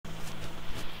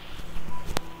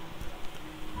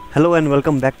Hello and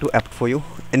welcome back to Apt4U.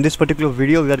 In this particular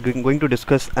video, we are going to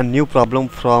discuss a new problem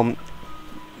from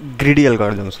greedy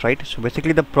algorithms, right? So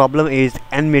basically the problem is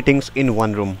n meetings in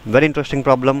one room. Very interesting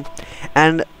problem.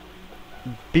 And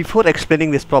before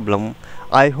explaining this problem,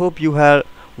 I hope you have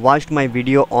watched my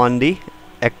video on the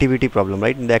activity problem,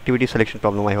 right? The activity selection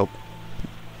problem, I hope.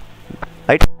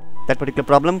 Right? That particular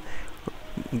problem,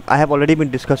 I have already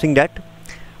been discussing that.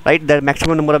 Right, the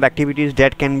maximum number of activities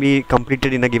that can be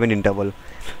completed in a given interval.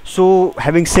 So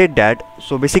having said that,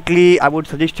 so basically I would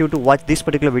suggest you to watch this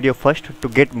particular video first to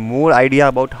get more idea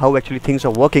about how actually things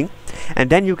are working, and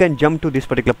then you can jump to this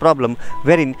particular problem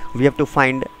wherein we have to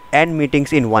find n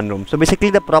meetings in one room. So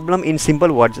basically the problem in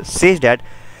simple words says that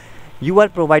you are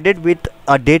provided with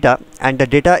a data, and the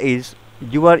data is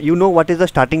you know what is the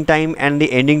starting time and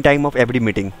the ending time of every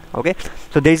meeting. Okay,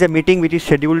 so there is a meeting which is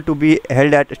scheduled to be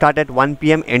held at 1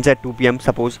 p.m. ends at 2 p.m.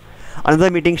 suppose.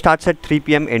 Another meeting starts at 3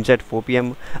 p.m. ends at 4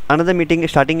 p.m. Another meeting is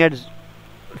starting at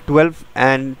 12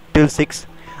 and till 6.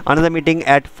 Another meeting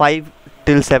at 5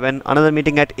 till 7. Another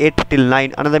meeting at 8 till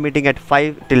 9. Another meeting at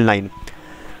 5 till 9.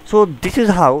 So this is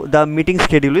how the meeting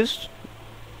schedule is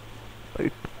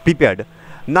prepared.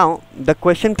 Now the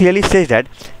question clearly says that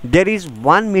there is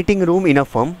one meeting room in a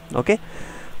firm. Okay,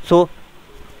 so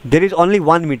there is only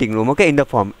one meeting room, okay, in the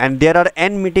firm, and there are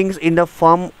n meetings in the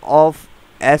firm of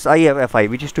SI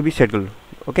which is to be scheduled.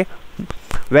 Okay,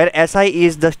 where SI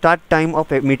is the start time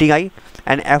of meeting I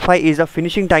and FI is the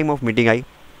finishing time of meeting I.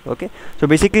 Okay, so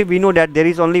basically we know that there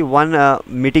is only one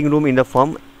meeting room in the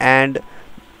firm, and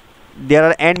there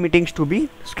are n meetings to be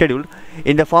scheduled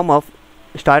in the form of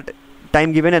start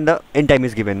time given and the end time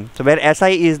is given. So where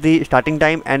SI is the starting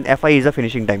time and FI is the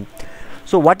finishing time.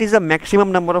 So what is the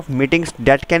maximum number of meetings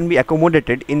that can be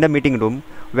accommodated in the meeting room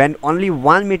when only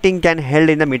one meeting can held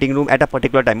in the meeting room at a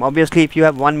particular time? Obviously if you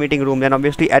have one meeting room, then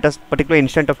obviously at a particular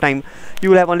instant of time you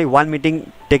will have only one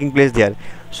meeting taking place there.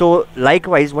 So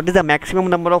likewise, what is the maximum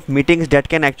number of meetings that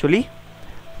can actually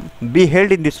be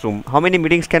held in this room? How many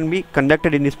meetings can be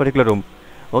conducted in this particular room?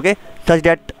 Okay, such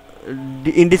that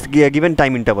in this given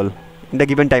time interval, in the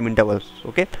given time intervals.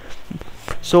 Okay,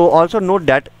 so also note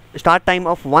that start time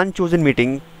of one chosen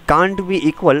meeting can't be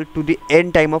equal to the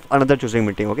end time of another chosen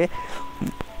meeting. Okay,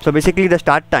 so basically the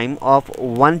start time of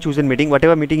one chosen meeting,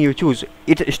 whatever meeting you choose,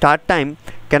 its start time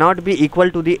cannot be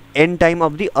equal to the end time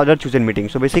of the other chosen meeting.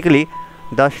 So basically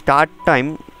the start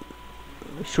time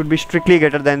should be strictly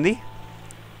greater than the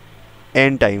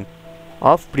end time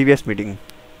of previous meeting.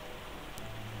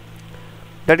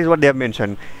 That is what they have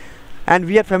mentioned, and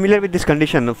we are familiar with this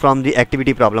condition from the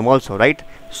activity problem also, right?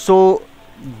 So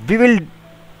we will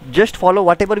just follow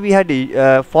whatever we had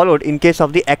followed in case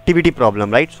of the activity problem,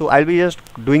 right? So I'll be just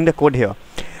doing the code here.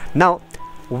 Now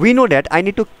we know that I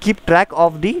need to keep track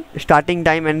of the starting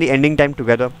time and the ending time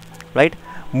together, right?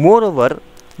 Moreover,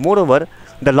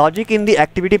 the logic in the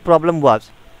activity problem was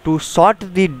to sort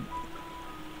the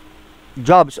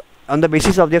jobs on the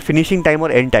basis of their finishing time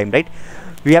or end time, right?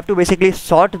 We have to basically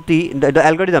sort the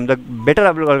algorithm, the better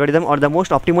algorithm or the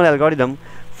most optimal algorithm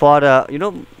for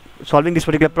solving this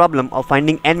particular problem of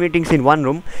finding n meetings in one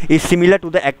room is similar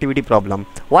to the activity problem.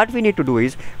 What we need to do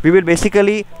is we will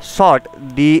basically sort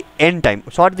the end time,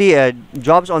 sort the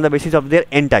jobs on the basis of their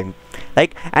end time,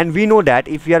 like, and we know that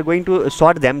if we are going to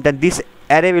sort them, then this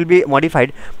array will be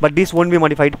modified but this won't be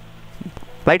modified,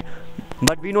 right?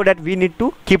 But we know that we need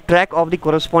to keep track of the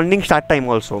corresponding start time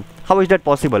also. How is that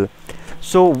possible?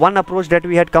 So one approach that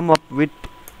we had come up with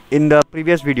in the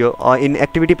previous video in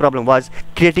activity problem was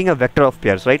creating a vector of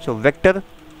pairs, right? So vector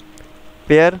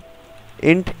pair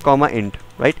int comma int,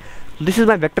 right? So this is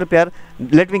my vector pair.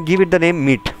 Let me give it the name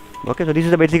meet. Okay, so this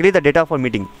is basically the data for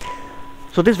meeting.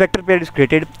 So this vector pair is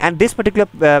created, and this particular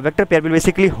vector pair will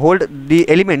basically hold the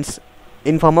elements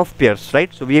in form of pairs,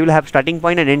 right? So we will have starting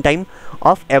point and end time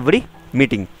of every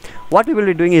meeting. What we will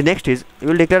be doing is next is we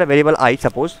will declare a variable I,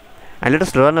 suppose, and let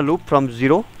us run a loop from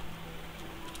 0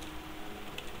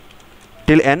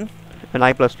 till n and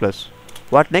I plus plus.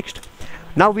 What next?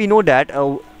 Now we know that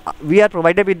we are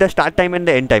provided with the start time and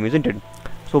the end time, isn't it?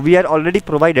 So we are already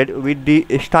provided with the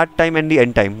start time and the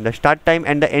end time. The start time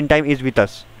and the end time is with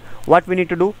us. What we need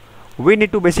to do? We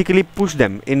need to basically push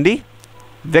them in the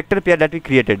vector pair that we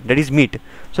created, that is meet.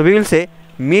 So we will say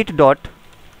meet dot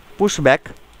push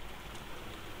back.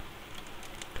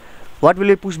 What will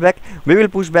we push back? We will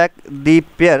push back the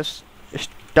pairs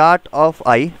start of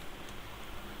I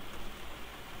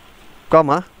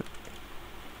comma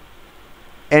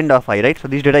end of I, right? So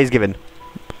this data is given.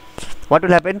 What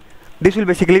will happen? This will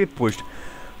basically be pushed.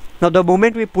 Now the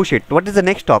moment we push it, what is the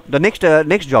next stop? The next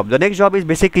job. The next job is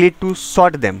basically to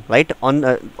sort them, right? On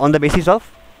the basis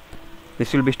of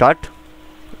this will be start,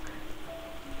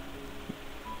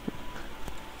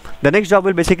 The next job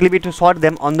will basically be to sort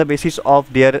them on the basis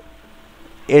of their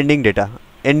ending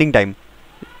time.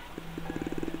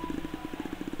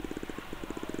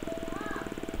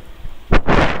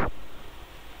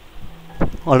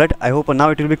 Alright, I hope now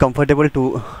it will be comfortable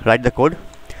to write the code.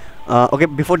 Okay,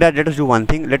 before that, let us do one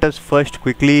thing. Let us first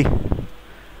quickly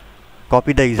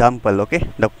copy the example, okay,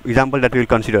 the example that we will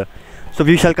consider. So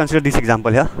we shall consider this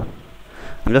example here.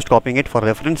 I'm just copying it for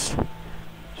reference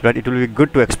so that it will be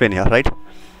good to explain here, right?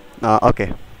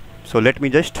 Okay, so let me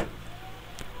just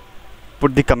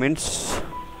put the comments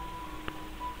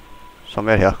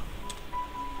somewhere here.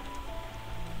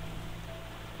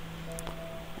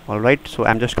 Alright, so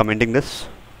I'm just commenting this.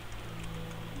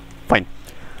 Fine.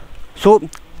 So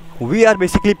we are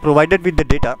basically provided with the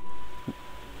data.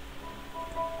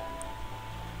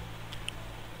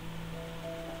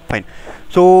 Fine.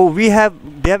 So they have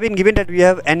been given that we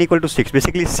have n equal to 6.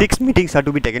 Basically 6 meetings are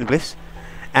to be taken place,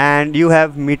 and you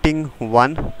have meeting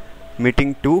 1,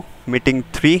 meeting 2, meeting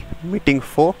 3, meeting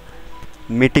 4,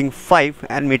 meeting 5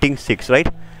 and meeting 6, right?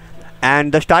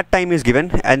 And the start time is given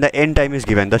and the end time is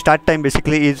given. The start time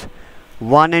basically is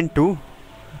 1 and 2,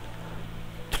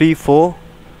 3, 4,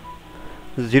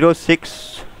 0,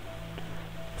 6,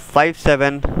 5,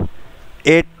 7,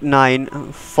 8,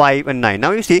 9, 5 and 9.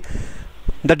 Now you see,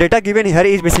 the data given here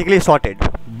is basically sorted,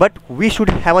 but we should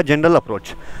have a general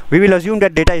approach. We will assume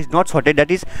that data is not sorted,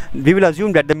 that is, we will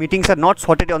assume that the meetings are not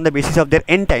sorted on the basis of their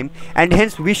end time, and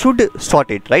hence we should sort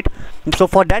it, right? So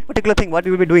for that particular thing, what we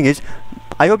will be doing is,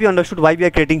 I hope you understood why we are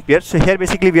creating pairs. So here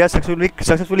basically we are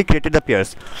successfully created the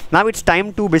pairs. Now it's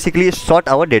time to basically sort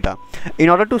our data. In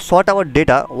order to sort our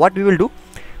data, what we will do,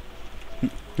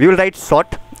 we will write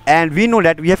sort, and we know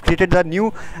that we have created the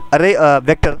new array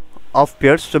vector of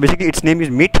pairs. So basically its name is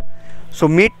meet. So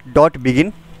meet dot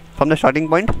begin from the starting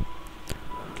point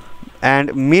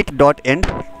and meet dot end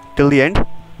till the end,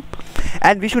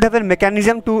 and we should have a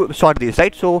mechanism to sort this,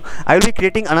 right? So I will be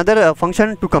creating another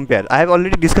function to compare. I have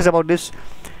already discussed about this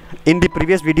in the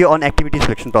previous video on activity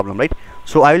selection problem, right?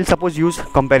 So I will suppose use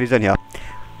comparison here,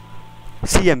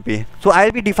 CMP. So I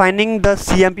will be defining the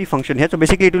CMP function here. So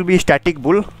basically it will be static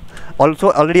bool.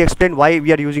 Also already explained why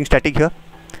we are using static here.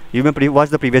 You may watch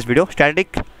the previous video.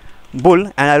 Static bool,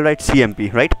 and I'll write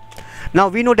CMP, right? Now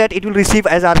we know that it will receive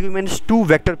as arguments 2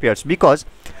 vector pairs, because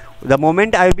the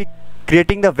moment I will be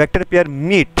creating the vector pair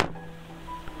meet,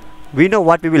 we know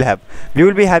what we will have. We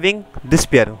will be having this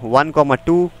pair 1,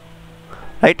 2,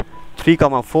 right? 3,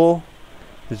 4,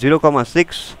 0,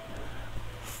 6,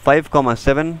 5,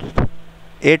 7,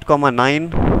 8,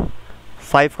 9,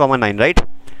 5, 9, right?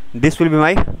 This will be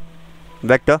my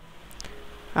vector,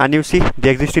 and you see the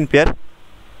existing pair,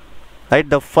 right?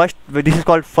 The first, this is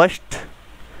called first,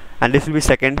 and this will be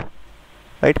second,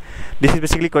 right? This is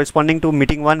basically corresponding to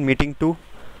meeting 1, meeting 2,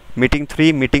 meeting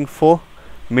 3, meeting 4,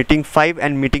 meeting 5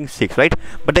 and meeting 6, right?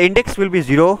 But the index will be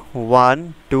 0,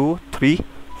 1, 2, 3,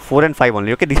 4 and 5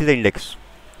 only. Okay, this is the index.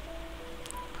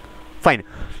 Fine.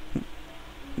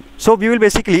 So we will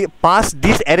basically pass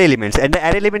these array elements, and the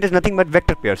array element is nothing but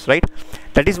vector pairs, right?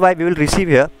 That is why we will receive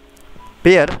here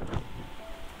pair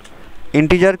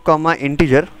integer comma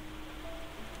integer,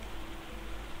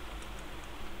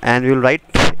 and we will write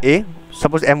a,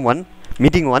 suppose m1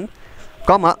 meeting 1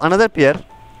 comma another pair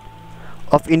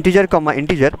of integer comma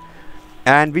integer,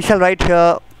 and we shall write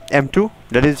here m2,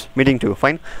 that is meeting 2.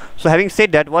 Fine. So having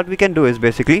said that, what we can do is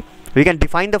basically we can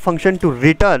define the function to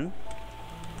return,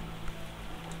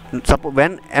 suppose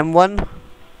when m1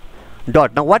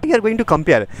 dot. Now what we are going to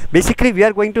compare, basically we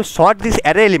are going to sort these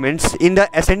array elements in the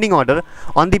ascending order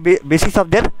on the basis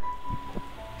of their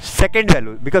second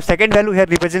value, because second value here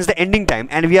represents the ending time,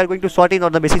 and we are going to sort in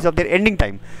on the basis of their ending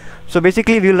time. So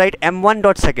basically we will write m1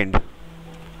 dot second,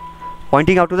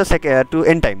 pointing out to the to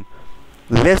end time,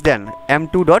 less than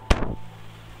m2 dot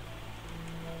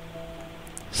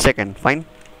second. Fine.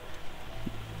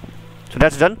 So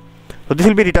that's done. So this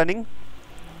will be returning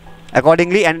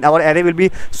accordingly, and our array will be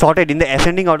sorted in the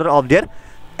ascending order of their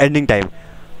ending time.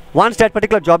 Once that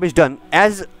particular job is done,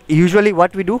 as usually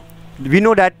what we do, we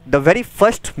know that the very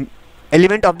first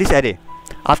element of this array,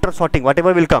 after sorting,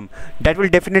 whatever will come, that will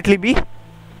definitely be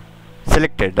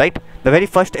selected, right? The very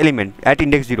first element at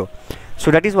index 0.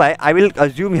 So that is why I will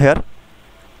assume here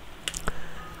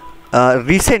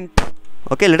recent.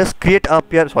 Okay, let us create a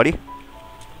pair, sorry,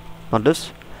 not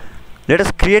this. Let us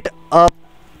create a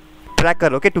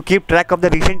tracker, okay, to keep track of the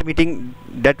recent meeting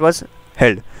that was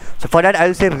held. So for that I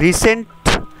will say recent,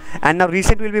 and now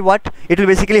recent will be what? It will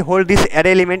basically hold this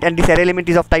array element, and this array element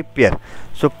is of type pair.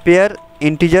 So pair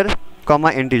integer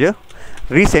comma integer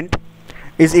recent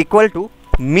is equal to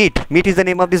meet. Meet is the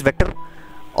name of this vector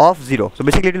of 0. So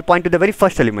basically it will point to the very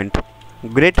first element.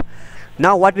 Great.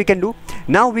 Now what we can do,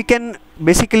 now we can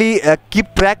basically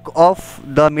keep track of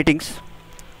the meetings.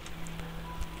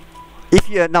 If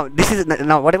you now this is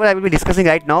now whatever I will be discussing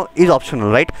right now is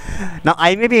optional, right? Now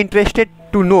I may be interested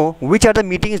to know which are the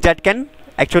meetings that can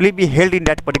actually be held in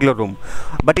that particular room,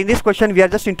 but in this question we are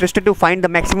just interested to find the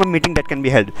maximum meeting that can be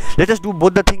held. Let us do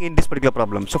both the thing in this particular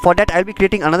problem. So for that I'll be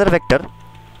creating another vector.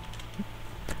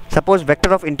 Suppose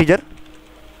vector of integer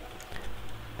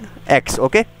x.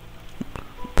 Okay,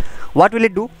 what will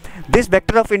it do? This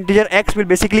vector of integer x will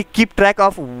basically keep track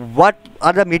of what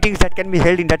are the meetings that can be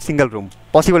held in that single room,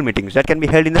 possible meetings that can be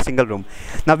held in the single room.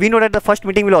 Now we know that the first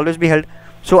meeting will always be held,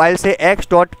 so I'll say x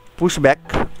dot pushback.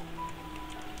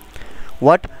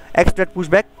 What? X dot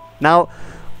pushback. Now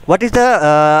what is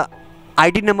the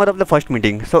ID number of the first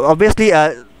meeting? So obviously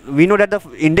we know that the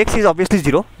index is obviously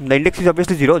 0. The index is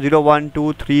obviously 0, 0, 1,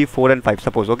 2, 3, 4 and 5,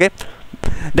 suppose. Okay,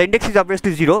 the index is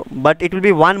obviously 0, but it will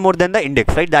be 1 more than the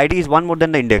index, right? The ID is 1 more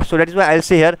than the index, so that is why I'll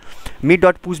say here meet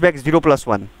dot pushback 0 plus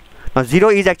 1. Now 0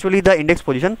 is actually the index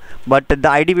position, but the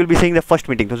ID will be saying the first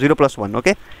meeting, so 0 plus 1.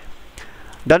 Okay,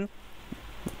 done.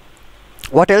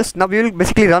 What else? Now we will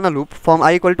basically run a loop from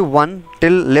I equal to 1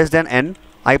 till less than n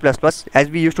I plus plus, as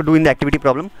we used to do in the activity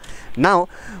problem. Now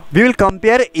we will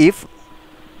compare if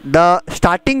the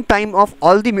starting time of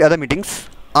all the other meetings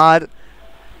are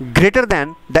greater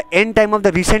than the end time of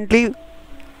the recently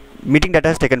meeting that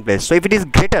has taken place. So if it is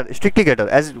greater, strictly greater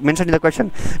as mentioned in the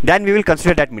question, then we will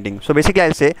consider that meeting. So basically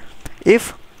I'll say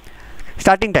if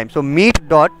starting time, so meet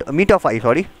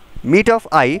of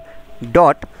I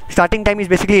dot starting time is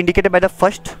basically indicated by the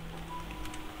first,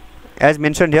 as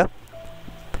mentioned here.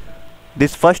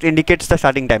 This first indicates the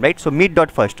starting time, right? So meet dot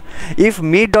first. If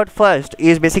meet dot first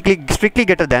is basically strictly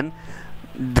greater than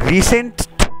the recent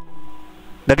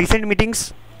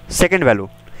meeting's second value,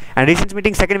 and recent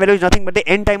meeting second value is nothing but the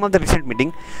end time of the recent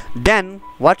meeting, then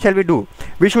what shall we do?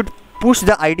 We should push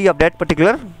the ID of that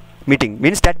particular meeting,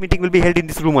 means that meeting will be held in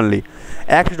this room only.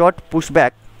 X dot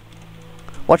pushback.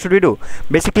 What should we do?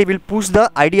 Basically we'll push the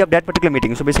ID of that particular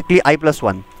meeting. So basically I plus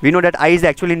 1. We know that I is the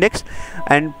actual index,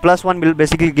 and plus 1 will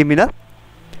basically give me the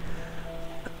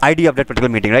ID of that particular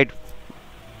meeting, right?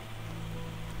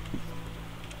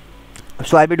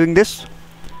 So I'll be doing this.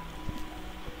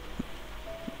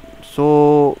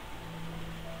 So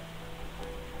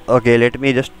okay, let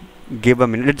me just give a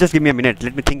minute. Just give me a minute.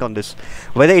 Let me think on this,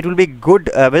 whether it will be good,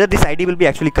 whether this ID will be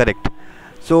actually correct.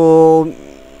 So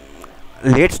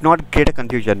let's not get a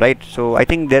confusion, right? So I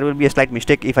think there will be a slight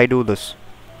mistake if I do this.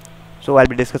 So I'll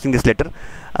be discussing this later.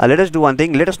 Let us do one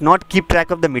thing. Let us not keep track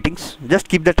of the meetings, just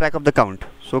keep the track of the count.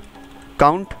 So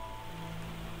count,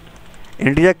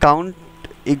 integer count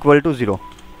equal to 0,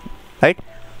 right?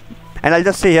 And I'll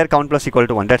just say here count plus equal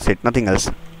to 1. That's it, nothing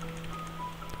else.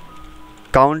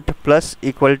 Count plus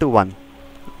equal to 1.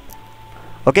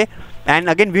 Okay, and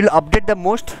again we'll update the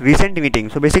most recent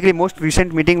meeting. So basically most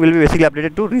recent meeting will be basically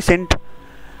updated to recent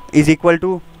is equal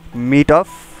to meet of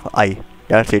I.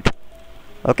 That's it.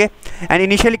 Okay, and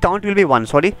initially count will be 1,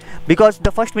 sorry, because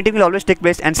the first meeting will always take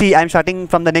place, and see I'm starting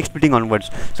from the next meeting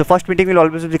onwards, so first meeting will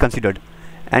always be considered,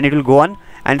 and it will go on,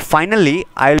 and finally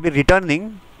I will be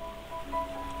returning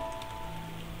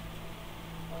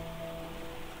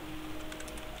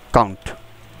count.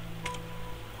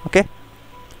 Okay,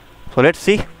 so let's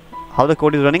see how the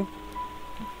code is running.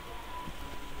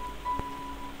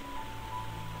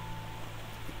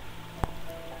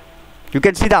 You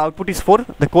can see the output is 4.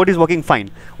 The code is working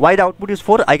fine. Why the output is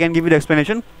 4? I can give you the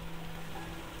explanation.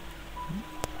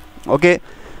 Okay.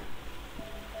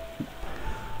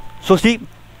 So see,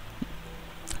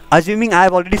 assuming I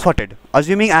have already sorted,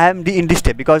 assuming I am in this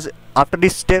step, because after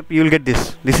this step you will get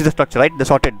this. This is the structure, right? The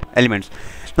sorted elements.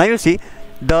 Now you see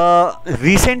the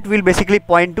recent will basically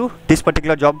point to this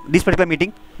particular job, this particular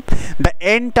meeting. The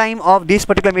end time of this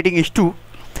particular meeting is 2.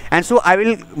 And so I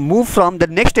will move from the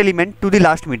next element to the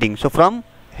last meeting. So from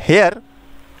here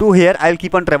to here I'll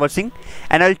keep on traversing,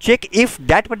 and I'll check if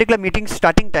that particular meeting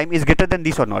starting time is greater than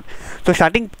this or not. So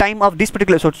starting time of this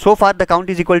particular, so far the count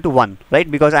is equal to 1,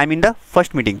 right? Because I'm in the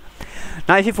first meeting.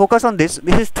 Now if you focus on this,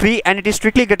 this is 3 and it is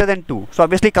strictly greater than 2. So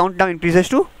obviously count now increases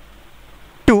to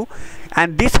 2,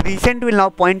 and this recent will now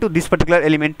point to this particular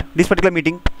element, this particular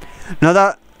meeting. Now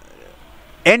the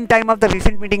end time of the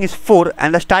recent meeting is 4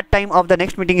 and the start time of the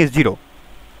next meeting is 0.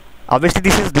 Obviously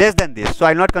this is less than this, so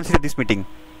I will not consider this meeting,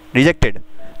 rejected.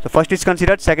 So first is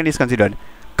considered, second is considered.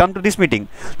 Come to this meeting,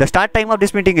 the start time of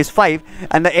this meeting is 5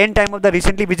 and the end time of the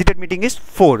recently visited meeting is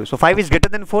 4. So 5 is greater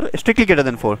than 4, strictly greater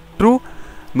than 4. True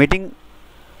meeting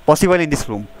possible in this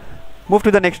room. Move to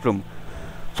the next room.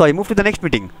 Sorry, move to the next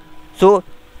meeting. So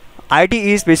IT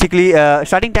is basically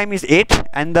starting time is 8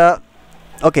 and the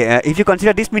okay, if you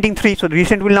consider this meeting 3, so the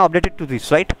recent will now update it to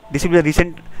this, right? This will be the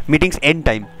recent meeting's end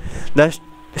time. The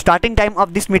starting time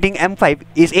of this meeting M5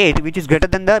 is 8, which is greater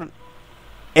than the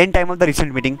end time of the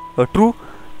recent meeting. True,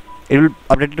 it will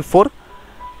update it to 4.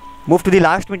 Move to the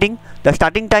last meeting. The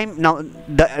starting time, now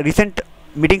the recent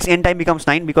meeting's end time becomes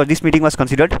 9 because this meeting was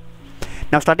considered.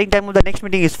 Now starting time of the next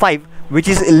meeting is 5, which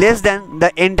is less than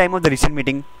the end time of the recent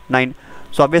meeting 9.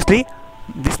 So obviously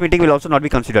this meeting will also not be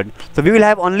considered. So we will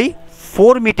have only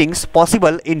 4 meetings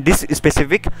possible in this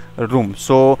specific room.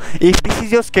 So if this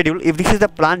is your schedule, if this is the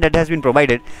plan that has been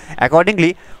provided,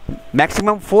 accordingly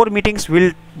maximum 4 meetings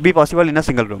will be possible in a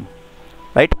single room,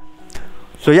 right?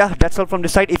 So yeah, that's all from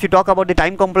this side. If you talk about the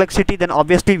time complexity, then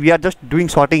obviously we are just doing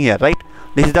sorting here, right?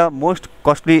 This is the most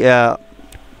costly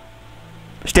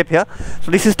step here. So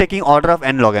this is taking order of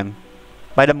n log n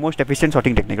by the most efficient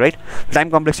sorting technique, right? Time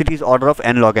complexity is order of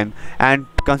n log n, and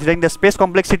considering the space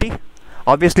complexity,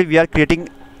 obviously we are creating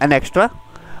an extra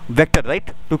vector,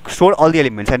 right, to store all the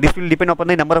elements, and this will depend upon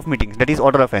the number of meetings, that is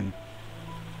order of n.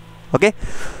 Okay,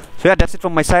 so yeah, that's it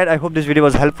from my side. I hope this video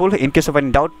was helpful. In case of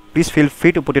any doubt, please feel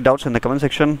free to put your doubts in the comment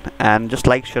section, and just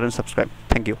like, share and subscribe.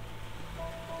 Thank you.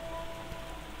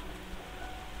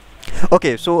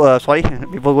 Okay, so sorry,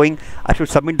 before going, I should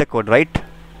submit the code, right?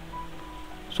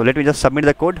 So let me just submit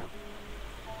the code.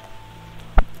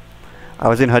 I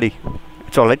was in hurry.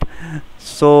 It's alright.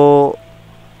 So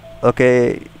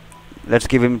okay, let's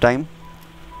give him time.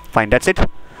 Fine, that's it.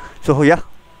 So yeah,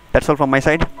 that's all from my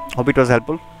side. Hope it was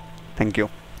helpful. Thank you.